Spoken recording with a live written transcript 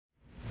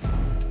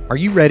Are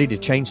you ready to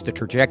change the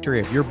trajectory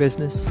of your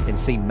business and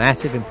see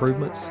massive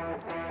improvements?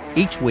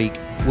 Each week,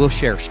 we'll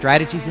share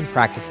strategies and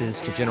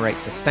practices to generate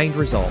sustained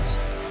results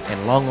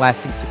and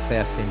long-lasting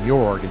success in your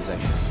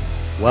organization.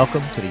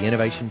 Welcome to the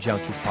Innovation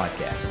Junkies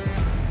podcast.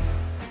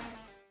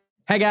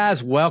 Hey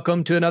guys,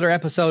 welcome to another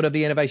episode of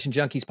the Innovation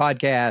Junkies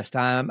podcast.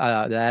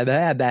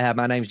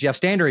 My name's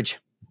Jeff Standridge.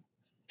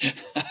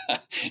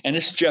 And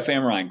this is Jeff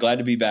Amrine. Glad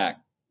to be back.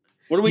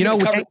 What are we going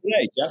to cover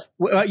today,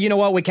 Jeff? You know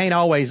what? We can't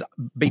always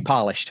be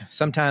polished.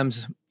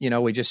 Sometimes,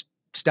 we just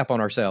step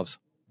on ourselves.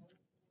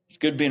 It's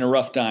good being a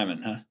rough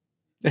diamond, huh?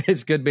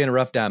 It's good being a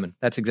rough diamond.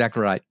 That's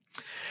exactly right.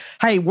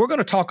 Hey, we're going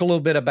to talk a little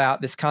bit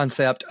about this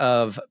concept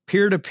of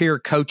peer-to-peer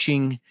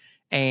coaching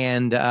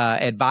and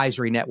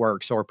advisory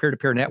networks or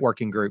peer-to-peer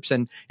networking groups.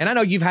 And I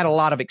know you've had a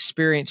lot of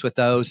experience with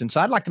those. And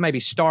so I'd like to maybe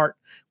start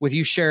with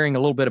you sharing a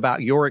little bit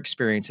about your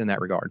experience in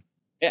that regard.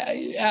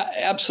 Yeah,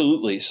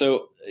 absolutely.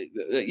 So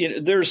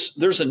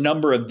there's a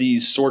number of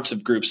these sorts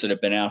of groups that have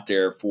been out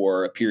there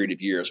for a period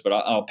of years, but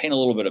I'll paint a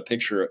little bit of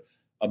picture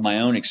of my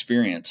own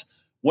experience.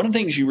 One of the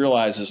things you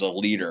realize as a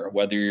leader,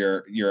 whether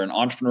you're an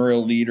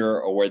entrepreneurial leader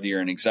or whether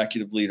you're an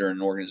executive leader in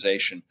an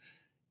organization,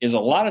 is a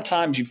lot of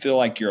times you feel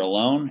like you're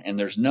alone and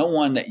there's no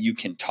one that you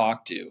can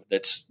talk to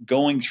that's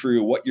going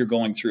through what you're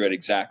going through at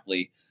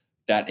exactly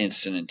that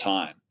instant in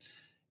time.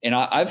 And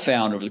I've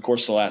found over the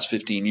course of the last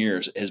 15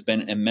 years, it has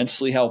been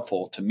immensely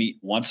helpful to meet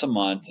once a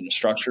month in a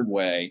structured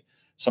way.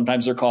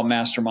 Sometimes they're called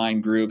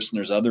mastermind groups, and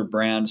there's other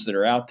brands that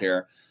are out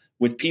there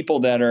with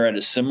people that are at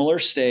a similar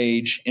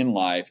stage in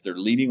life. They're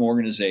leading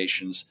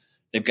organizations.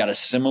 They've got a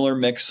similar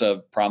mix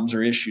of problems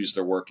or issues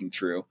they're working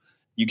through.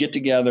 You get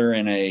together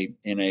in a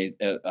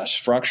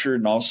structured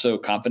and also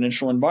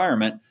confidential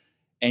environment,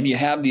 and you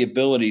have the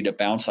ability to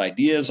bounce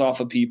ideas off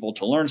of people,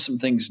 to learn some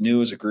things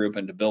new as a group,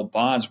 and to build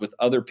bonds with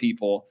other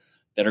people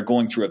that are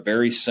going through a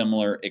very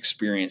similar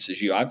experience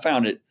as you. I've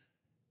found it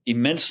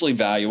immensely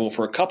valuable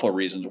for a couple of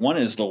reasons. One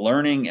is the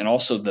learning and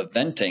also the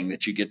venting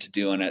that you get to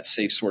do in that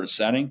safe sort of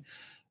setting.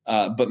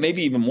 But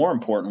maybe even more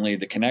importantly,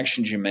 the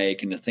connections you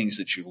make and the things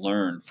that you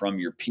learn from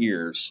your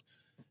peers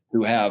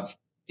who have,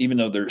 even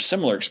though they're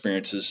similar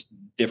experiences,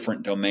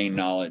 different domain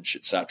knowledge,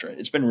 et cetera.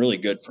 It's been really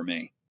good for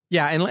me.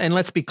 Yeah. And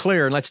let's be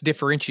clear and let's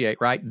differentiate,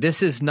 right?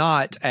 This is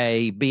not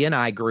a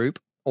BNI group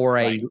or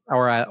a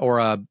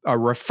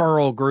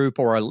referral group,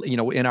 or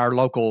in our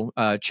local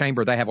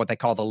chamber, they have what they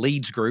call the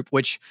leads group,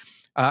 which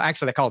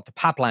actually they call it the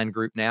pipeline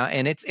group now.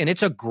 And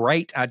it's a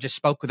great, I just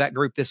spoke with that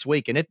group this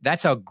week, and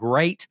that's a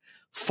great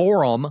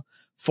forum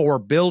for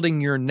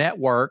building your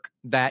network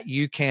that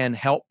you can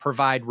help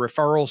provide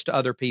referrals to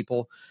other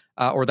people,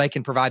 or they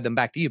can provide them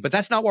back to you. But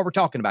that's not what we're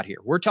talking about here.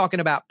 We're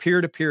talking about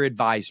peer-to-peer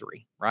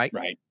advisory, right?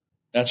 Right.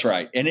 That's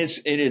right. And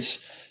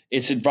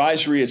it's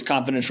advisory, it's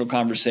confidential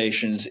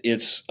conversations,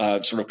 it's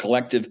sort of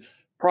collective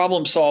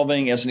problem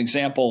solving. As an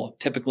example,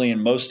 typically in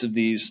most of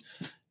these,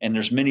 and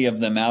there's many of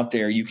them out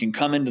there, you can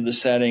come into the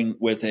setting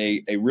with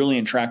a really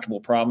intractable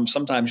problem.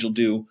 Sometimes you'll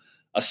do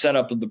a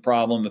setup of the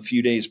problem a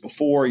few days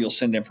before, you'll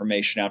send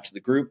information out to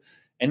the group,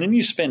 and then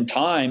you spend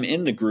time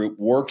in the group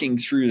working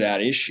through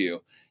that issue.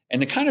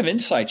 And the kind of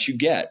insights you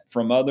get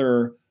from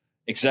other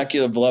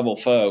executive level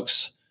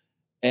folks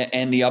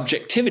and the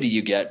objectivity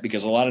you get,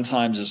 because a lot of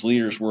times as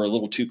leaders, we're a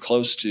little too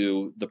close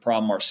to the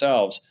problem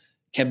ourselves,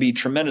 can be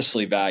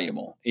tremendously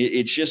valuable.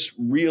 It's just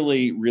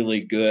really, really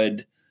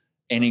good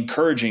and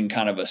encouraging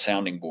kind of a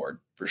sounding board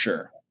for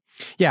sure.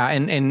 Yeah.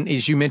 And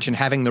as you mentioned,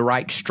 having the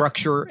right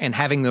structure and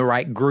having the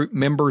right group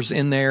members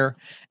in there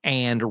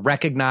and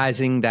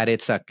recognizing that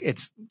it's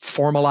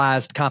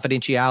formalized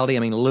confidentiality. I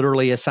mean,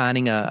 literally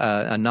assigning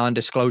a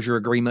non-disclosure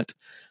agreement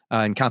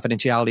and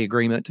confidentiality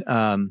agreement,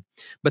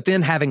 but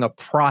then having a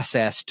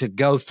process to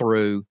go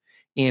through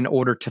in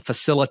order to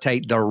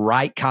facilitate the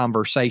right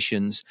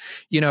conversations.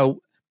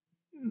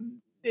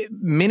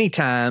 Many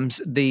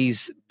times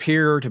these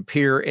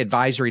peer-to-peer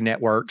advisory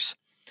networks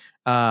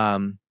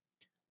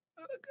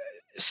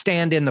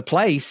stand in the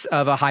place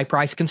of a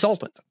high-priced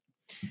consultant.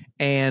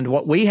 And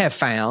what we have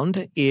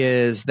found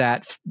is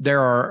that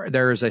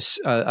there is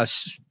a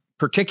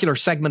particular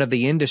segment of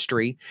the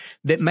industry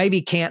that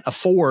maybe can't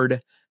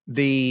afford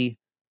the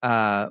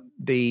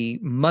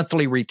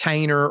monthly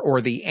retainer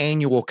or the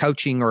annual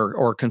coaching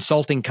or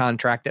consulting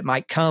contract that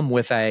might come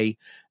with a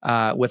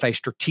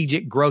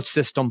strategic growth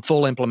system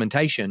full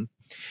implementation,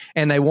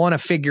 and they want to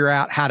figure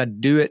out how to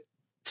do it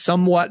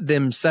somewhat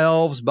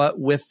themselves, but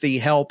with the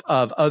help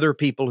of other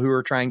people who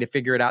are trying to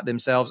figure it out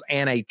themselves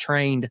and a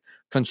trained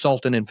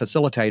consultant and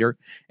facilitator.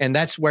 And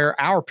that's where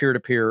our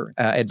peer-to-peer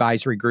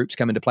advisory groups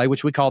come into play,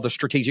 which we call the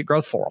Strategic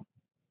Growth Forum.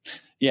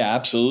 Yeah,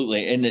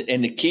 absolutely.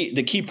 And the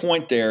key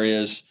point there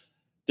is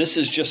this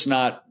is just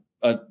not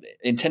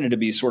intended to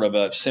be sort of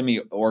a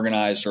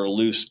semi-organized or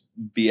loose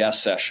BS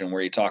session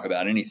where you talk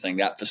about anything.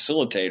 That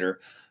facilitator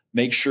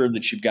makes sure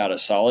that you've got a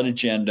solid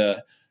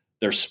agenda.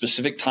 There's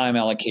specific time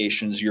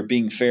allocations. You're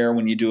being fair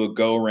when you do a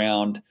go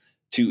around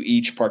to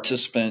each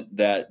participant,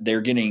 that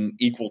they're getting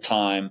equal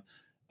time,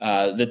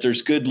 that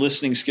there's good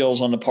listening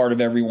skills on the part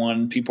of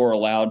everyone. People are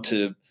allowed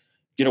to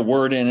get a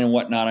word in and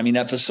whatnot. I mean,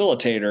 that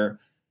facilitator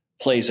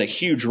plays a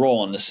huge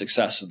role in the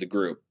success of the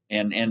group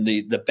and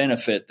the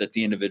benefit that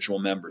the individual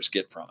members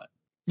get from it.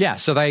 Yeah,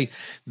 so they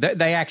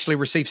actually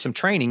receive some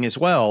training as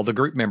well, the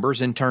group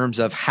members, in terms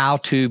of how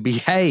to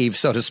behave,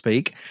 so to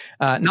speak,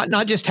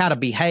 not just how to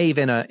behave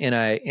in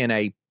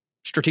a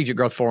strategic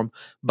growth forum,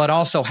 but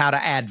also how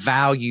to add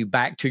value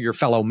back to your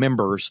fellow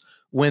members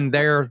when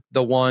they're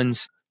the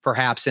ones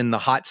perhaps in the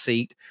hot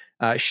seat,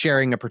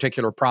 sharing a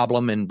particular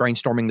problem and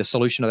brainstorming the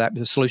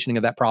solutioning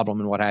of that problem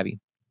and what have you.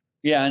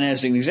 Yeah, and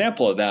as an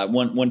example of that,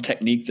 one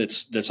technique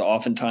that's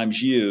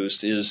oftentimes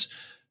used is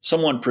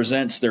someone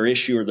presents their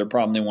issue or their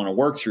problem they want to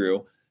work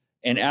through,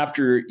 and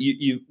after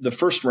the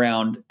first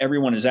round,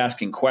 everyone is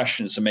asking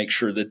questions to make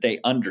sure that they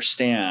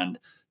understand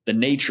the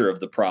nature of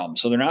the problem.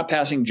 So they're not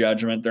passing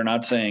judgment. They're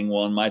not saying,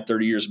 well, in my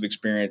 30 years of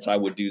experience, I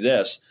would do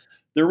this.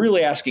 They're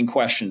really asking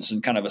questions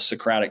in kind of a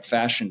Socratic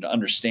fashion to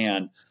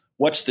understand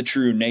what's the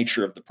true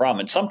nature of the problem.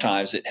 And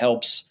sometimes it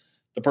helps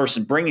the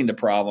person bringing the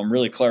problem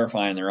really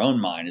clarify in their own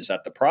mind, is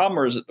that the problem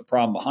or is it the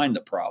problem behind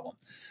the problem?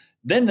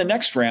 Then the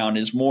next round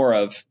is more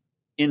of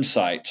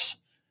insights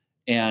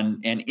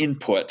and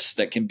inputs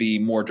that can be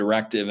more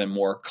directive and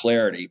more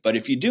clarity. But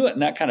if you do it in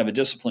that kind of a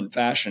disciplined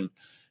fashion,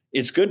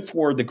 it's good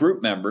for the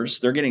group members.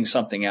 They're getting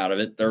something out of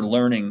it. They're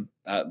learning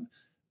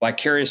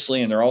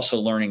vicariously, and they're also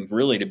learning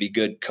really to be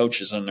good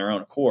coaches on their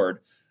own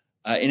accord.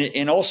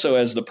 And also,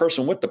 as the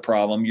person with the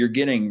problem, you're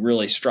getting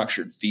really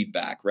structured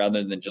feedback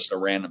rather than just a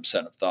random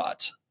set of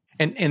thoughts.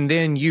 And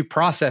then you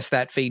process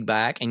that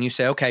feedback and you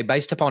say, okay,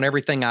 based upon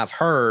everything I've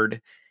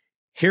heard,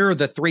 here are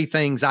the 3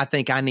 things I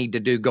think I need to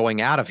do going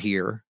out of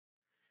here.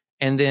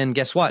 And then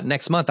guess what?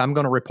 Next month, I'm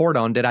going to report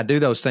on, did I do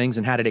those things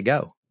and how did it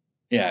go?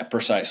 Yeah,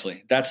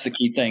 precisely. That's the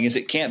key thing, is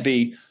it can't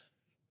be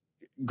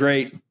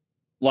great,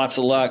 lots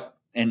of luck,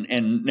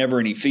 and never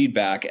any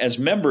feedback. As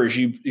members,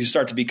 you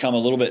start to become a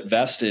little bit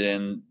vested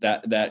in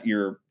that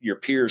your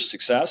peers'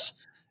 success,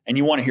 and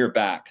you want to hear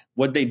back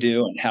what they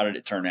do and how did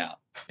it turn out.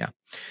 Yeah.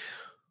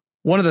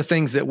 One of the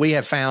things that we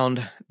have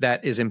found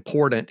that is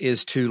important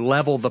is to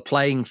level the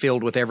playing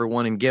field with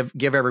everyone and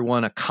give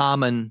everyone a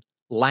common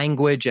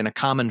language and a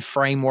common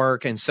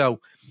framework. And so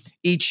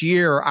each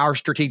year, our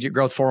strategic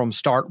growth forums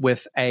start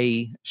with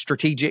a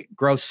strategic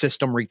growth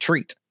system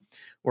retreat,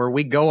 where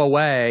we go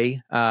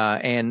away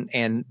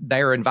and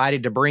they're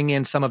invited to bring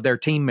in some of their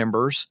team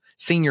members,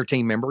 senior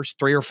team members,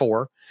 3 or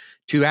 4,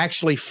 to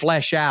actually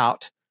flesh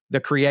out the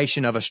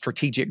creation of a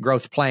strategic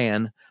growth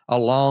plan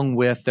along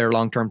with their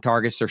long-term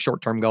targets, their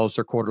short-term goals,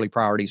 their quarterly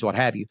priorities, what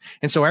have you.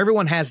 And so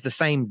everyone has the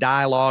same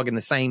dialogue and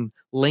the same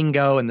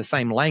lingo and the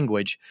same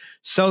language,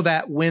 so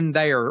that when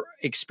they are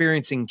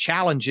experiencing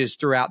challenges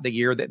throughout the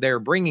year that they're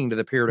bringing to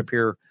the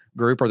peer-to-peer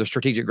group or the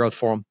strategic growth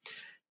forum,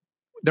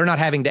 they're not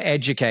having to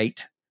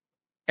educate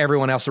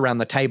everyone else around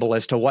the table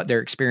as to what they're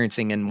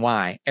experiencing and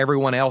why.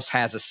 Everyone else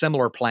has a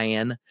similar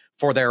plan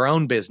for their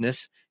own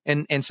business.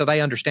 And so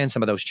they understand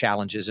some of those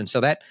challenges. And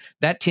so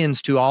that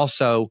tends to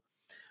also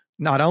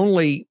not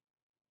only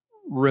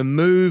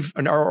remove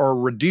or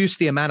reduce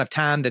the amount of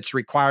time that's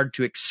required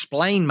to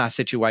explain my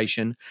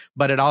situation,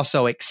 but it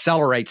also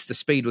accelerates the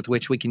speed with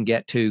which we can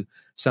get to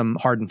some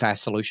hard and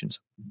fast solutions.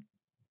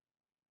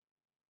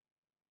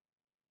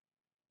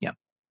 Yeah.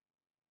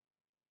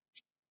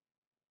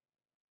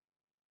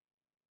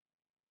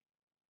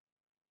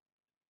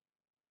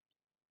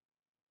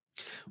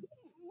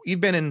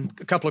 You've been in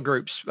a couple of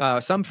groups,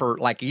 some for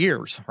like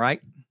years,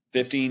 right?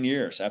 15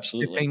 years,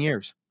 absolutely. 15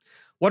 years.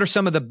 What are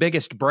some of the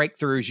biggest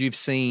breakthroughs you've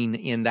seen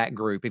in that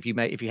group? If you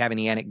have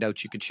any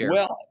anecdotes you could share.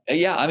 Well,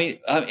 yeah, I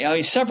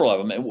mean, several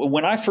of them.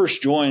 When I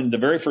first joined the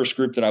very first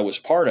group that I was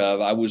part of,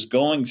 I was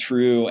going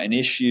through an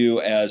issue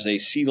as a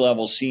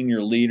C-level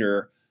senior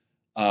leader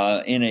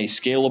in a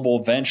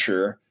scalable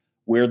venture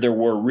where there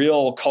were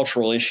real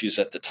cultural issues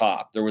at the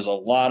top. There was a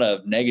lot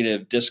of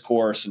negative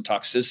discourse and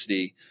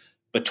toxicity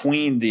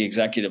between the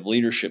executive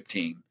leadership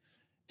team,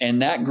 and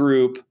that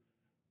group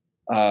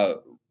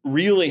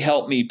really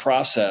helped me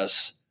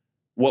process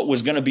what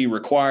was going to be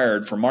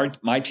required for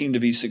my team to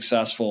be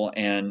successful,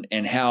 and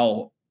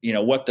how,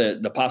 what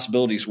the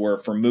possibilities were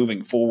for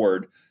moving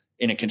forward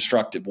in a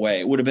constructive way.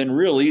 It would have been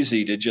real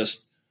easy to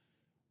just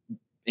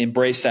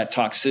embrace that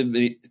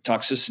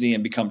toxicity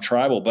and become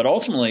tribal. But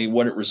ultimately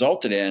what it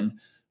resulted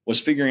in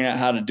was figuring out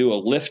how to do a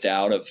lift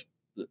out of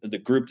the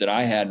group that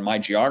I had in my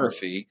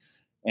geography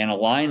and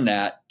align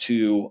that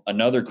to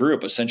another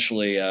group,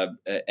 essentially an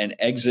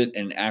exit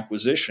and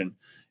acquisition.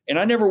 And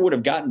I never would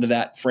have gotten to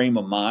that frame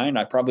of mind.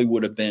 I probably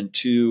would have been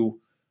too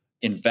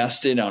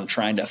invested on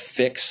trying to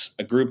fix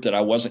a group that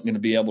I wasn't going to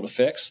be able to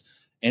fix.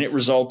 And it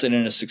resulted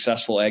in a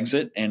successful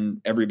exit,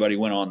 and everybody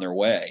went on their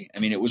way. I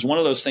mean, it was one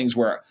of those things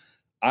where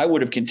I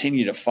would have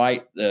continued to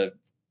fight the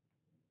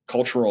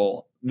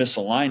cultural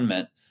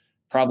misalignment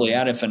probably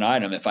ad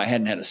infinitum if I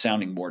hadn't had a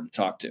sounding board to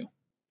talk to.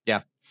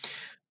 Yeah.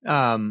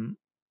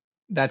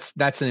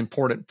 That's an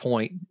important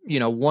point.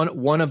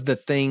 One of the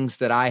things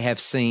that I have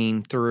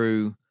seen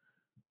through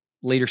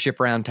leadership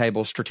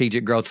roundtables,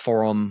 strategic growth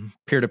forum,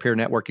 peer-to-peer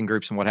networking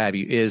groups, and what have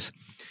you, is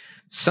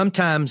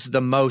sometimes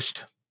the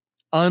most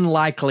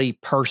unlikely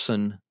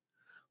person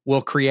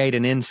will create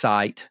an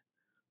insight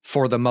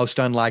for the most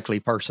unlikely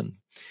person.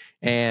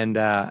 And,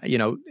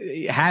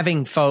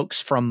 having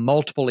folks from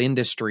multiple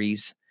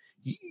industries,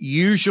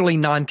 usually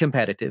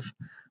non-competitive,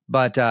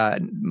 but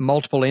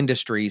multiple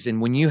industries.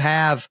 And when you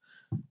have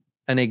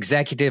an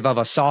executive of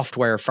a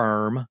software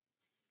firm,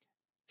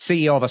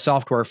 CEO of a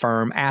software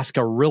firm, ask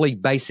a really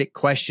basic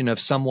question of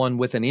someone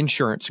with an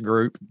insurance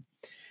group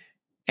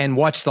and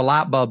watch the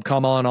light bulb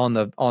come on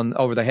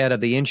over the head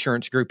of the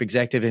insurance group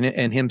executive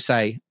and him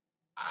say,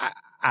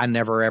 I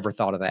never ever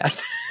thought of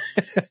that.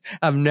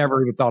 I've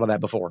never even thought of that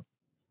before.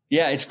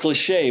 Yeah, it's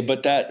cliche,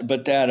 but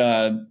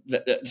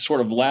that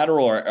sort of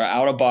lateral or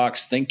out of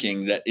box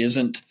thinking that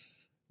isn't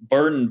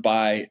burdened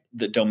by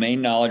the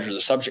domain knowledge or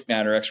the subject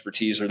matter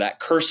expertise or that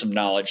curse of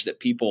knowledge that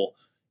people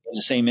in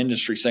the same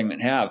industry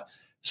segment have,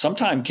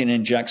 sometimes can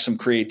inject some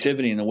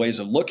creativity in the ways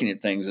of looking at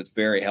things that's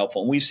very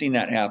helpful. And we've seen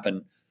that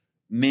happen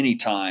many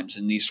times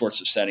in these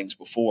sorts of settings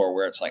before,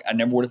 where it's like, I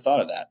never would have thought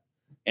of that.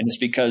 And it's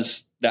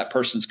because that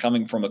person's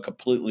coming from a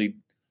completely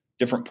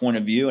different point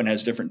of view and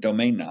has different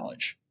domain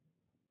knowledge.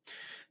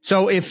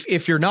 So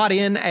if you're not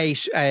in a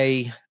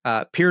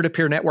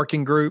peer-to-peer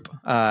networking group,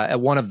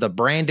 one of the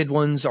branded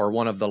ones or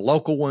one of the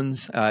local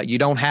ones, you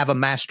don't have a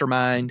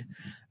mastermind,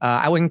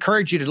 I would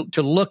encourage you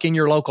to look in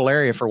your local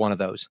area for one of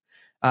those.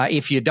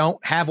 If you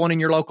don't have one in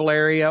your local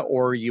area,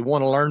 or you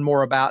want to learn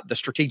more about the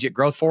Strategic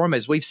Growth Forum,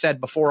 as we've said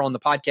before on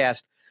the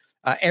podcast,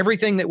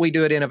 everything that we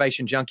do at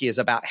Innovation Junkie is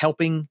about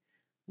helping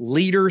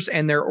leaders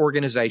and their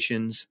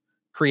organizations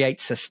create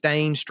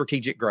sustained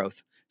strategic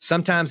growth.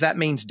 Sometimes that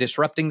means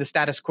disrupting the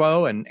status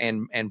quo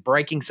and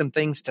breaking some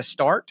things to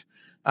start.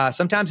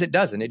 Sometimes it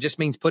doesn't. It just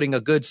means putting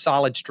a good,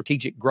 solid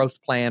strategic growth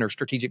plan or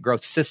strategic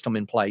growth system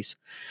in place.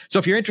 So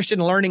if you're interested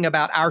in learning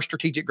about our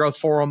Strategic Growth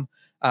Forum,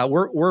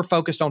 we're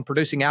focused on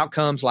producing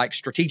outcomes like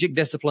strategic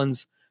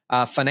disciplines,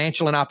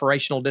 financial and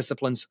operational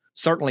disciplines,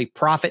 certainly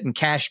profit and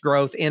cash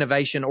growth,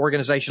 innovation,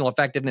 organizational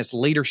effectiveness,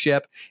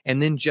 leadership,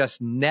 and then just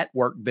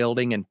network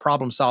building and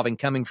problem solving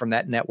coming from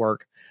that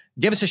network.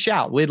 Give us a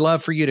shout. We'd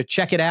love for you to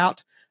check it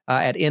out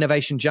at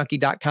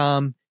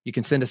innovationjunkie.com. You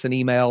can send us an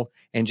email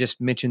and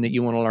just mention that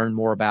you want to learn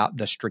more about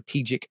the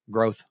Strategic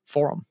Growth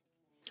Forum.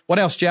 What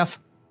else, Jeff?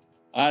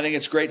 I think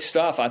it's great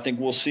stuff. I think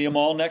we'll see them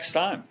all next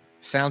time.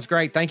 Sounds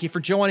great. Thank you for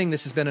joining.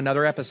 This has been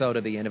another episode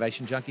of the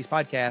Innovation Junkies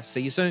podcast.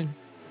 See you soon.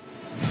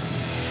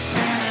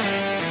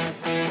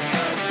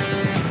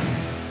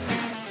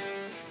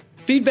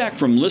 Feedback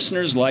from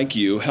listeners like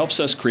you helps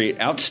us create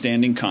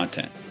outstanding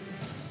content.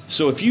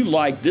 So if you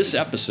like this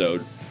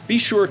episode, be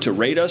sure to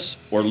rate us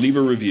or leave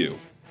a review.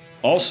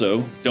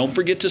 Also, don't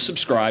forget to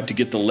subscribe to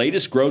get the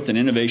latest growth and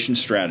innovation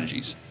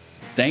strategies.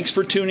 Thanks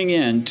for tuning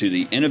in to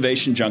the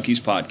Innovation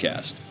Junkies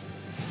podcast.